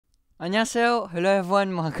안녕하세요, hello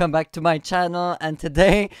everyone, welcome back to my channel. And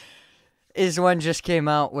today, IZ ONE just came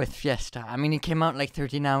out with Fiesta. I mean, it came out like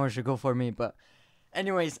 13 hours ago for me, but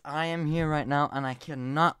anyways, I am here right now and I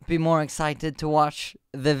cannot be more excited to watch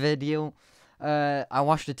the video. I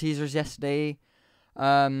watched the teasers yesterday.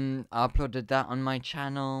 I uploaded that on my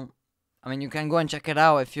channel. I mean, you can go and check it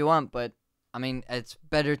out if you want, but I mean, it's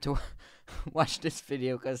better to watch this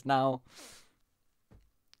video because now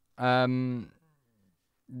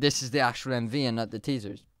this is the actual MV and not the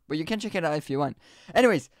teasers. But you can check it out if you want.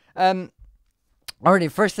 Anyways, already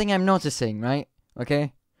first thing I'm noticing, right?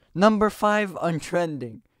 Okay, number 5 on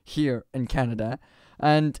trending here in Canada,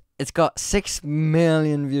 and it's got 6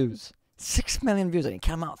 million views. 6 million views, and it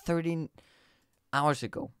came out 13 hours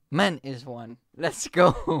ago. Man, IZ ONE, let's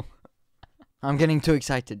go. I'm getting too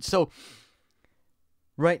excited. So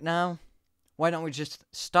right now, why don't we just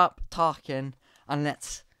stop talking and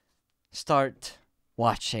let's start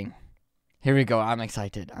watching. Here we go. I'm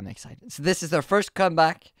excited. So this is their first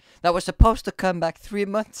comeback. That was supposed to come back 3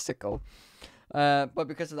 months ago, but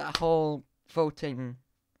because of that whole voting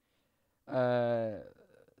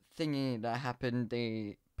thingy that happened,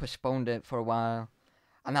 they postponed it for a while,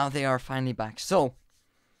 and now they are finally back. So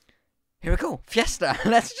here we go. Fiesta.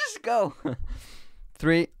 Let's just go.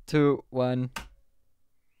 3, 2, 1.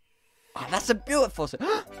 Oh, that's a beautiful song.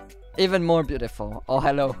 Even more beautiful. Oh,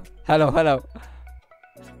 hello. Hello.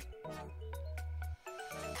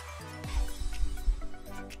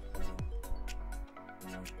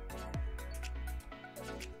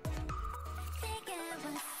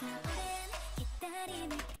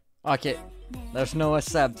 Okay, there's no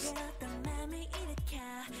subs.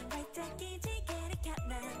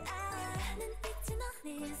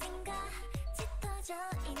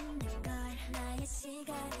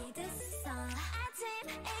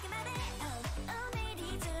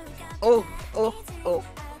 Oh.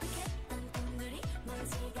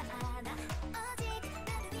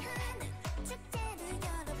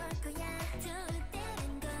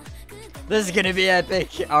 This is gonna be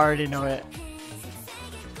epic. I already know it.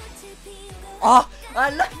 Oh,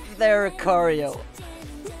 I love their choreo.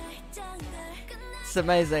 It's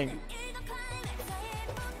amazing.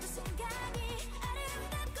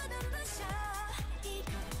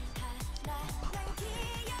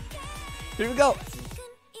 Here we go.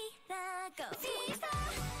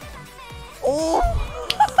 Oh.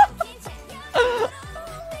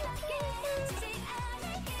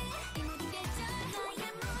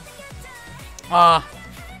 Ah,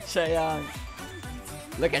 Chaeyoung.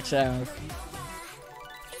 Look at Chaeyoung.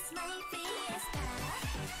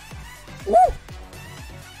 Ooh.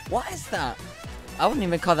 What is that? I wouldn't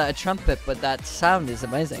even call that a trumpet, but that sound is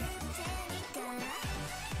amazing.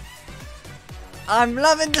 I'm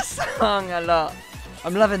loving the song a lot.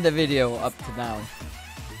 I'm loving the video up to now.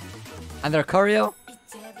 And their choreo,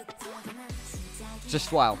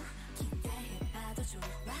 just wow.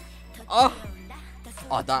 Oh,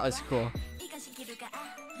 that was cool.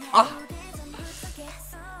 Oh,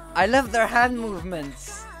 I love their hand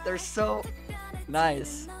movements. They're so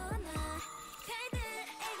nice.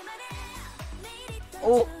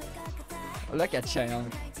 Oh, look at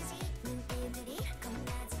Chaeyoung.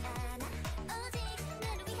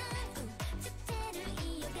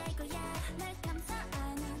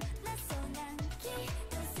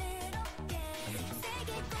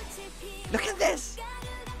 Look at this.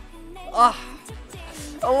 Oh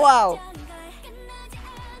wow.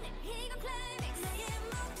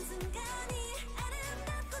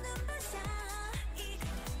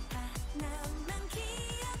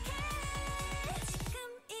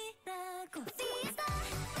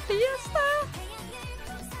 Fiesta.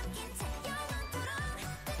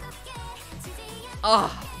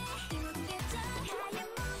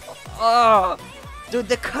 Oh, dude,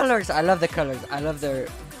 the colors. I love the colors. I love their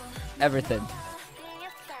everything.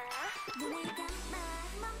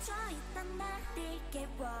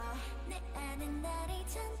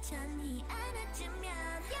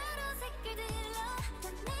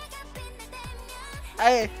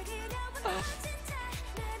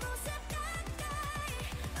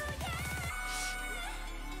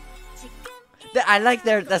 I like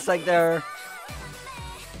that's like their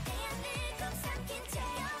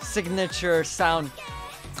signature sound.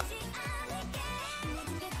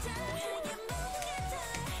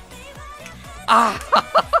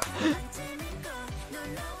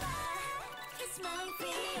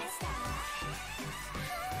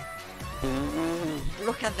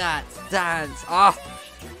 Look at that dance.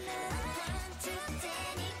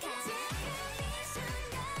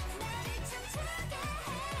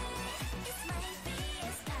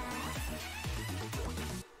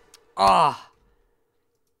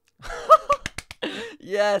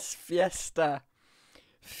 Yes, Fiesta.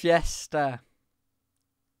 Fiesta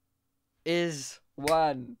is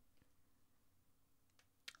one.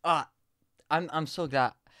 Ah, I'm so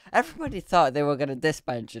glad. Everybody thought they were gonna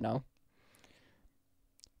disband, you know,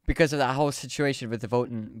 because of that whole situation with the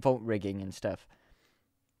vote rigging and stuff.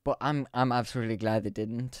 But I'm absolutely glad they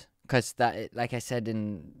didn't, because that, like I said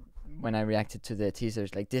when I reacted to the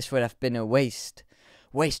teasers, like, this would have been a waste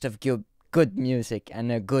of good music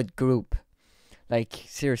and a good group. Like,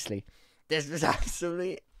 seriously, this was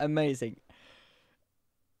absolutely amazing.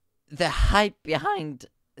 The hype behind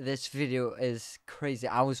this video is crazy.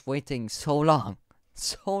 I was waiting so long.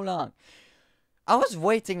 I was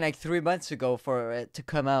waiting like 3 months ago for it to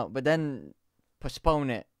come out, but then postpone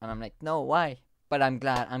it, and I'm like, no, why? But I'm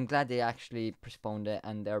glad they actually postponed it,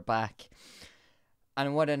 and they're back.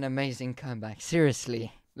 And what an amazing comeback.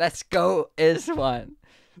 Seriously, let's go, IZ ONE.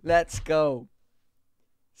 Let's go.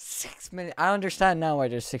 6 million. I understand now why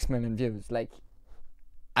there's 6 million views. Like,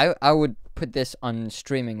 I would put this on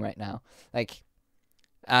streaming right now. Like,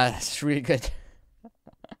 that's really good.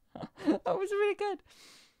 That was really good.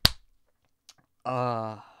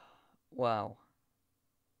 Wow.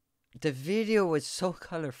 The video was so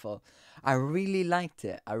colorful. I really liked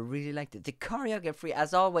it. The choreography,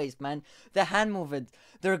 as always, man. The hand movement.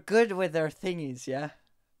 They're good with their thingies, yeah?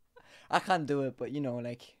 I can't do it, but, you know,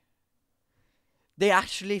 like, they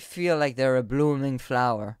actually feel like they're a blooming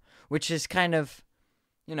flower, which is kind of,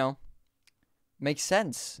 you know, makes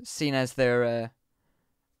sense, seeing as their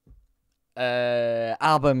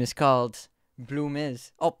album is called Bloom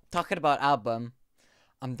Is. Oh, talking about album,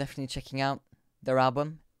 I'm definitely checking out their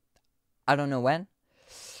album. I don't know when,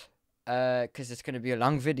 because it's going to be a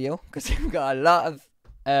long video, because they've got a lot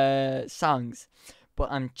of songs,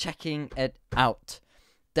 but I'm checking it out,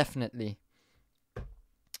 definitely.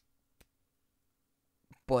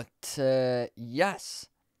 But, yes.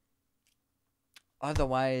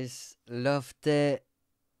 Otherwise, loved it.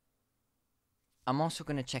 I'm also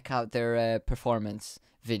going to check out their performance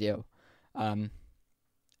video.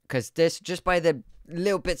 Because this, just by the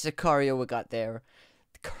little bits of choreo we got there,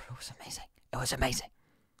 the choreo was amazing. It was amazing.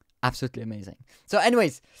 Absolutely amazing. So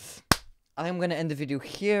anyways, I'm going to end the video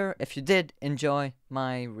here. If you did enjoy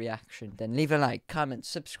my reaction, then leave a like, comment,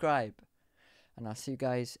 subscribe. And I'll see you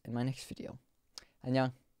guys in my next video.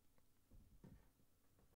 안녕.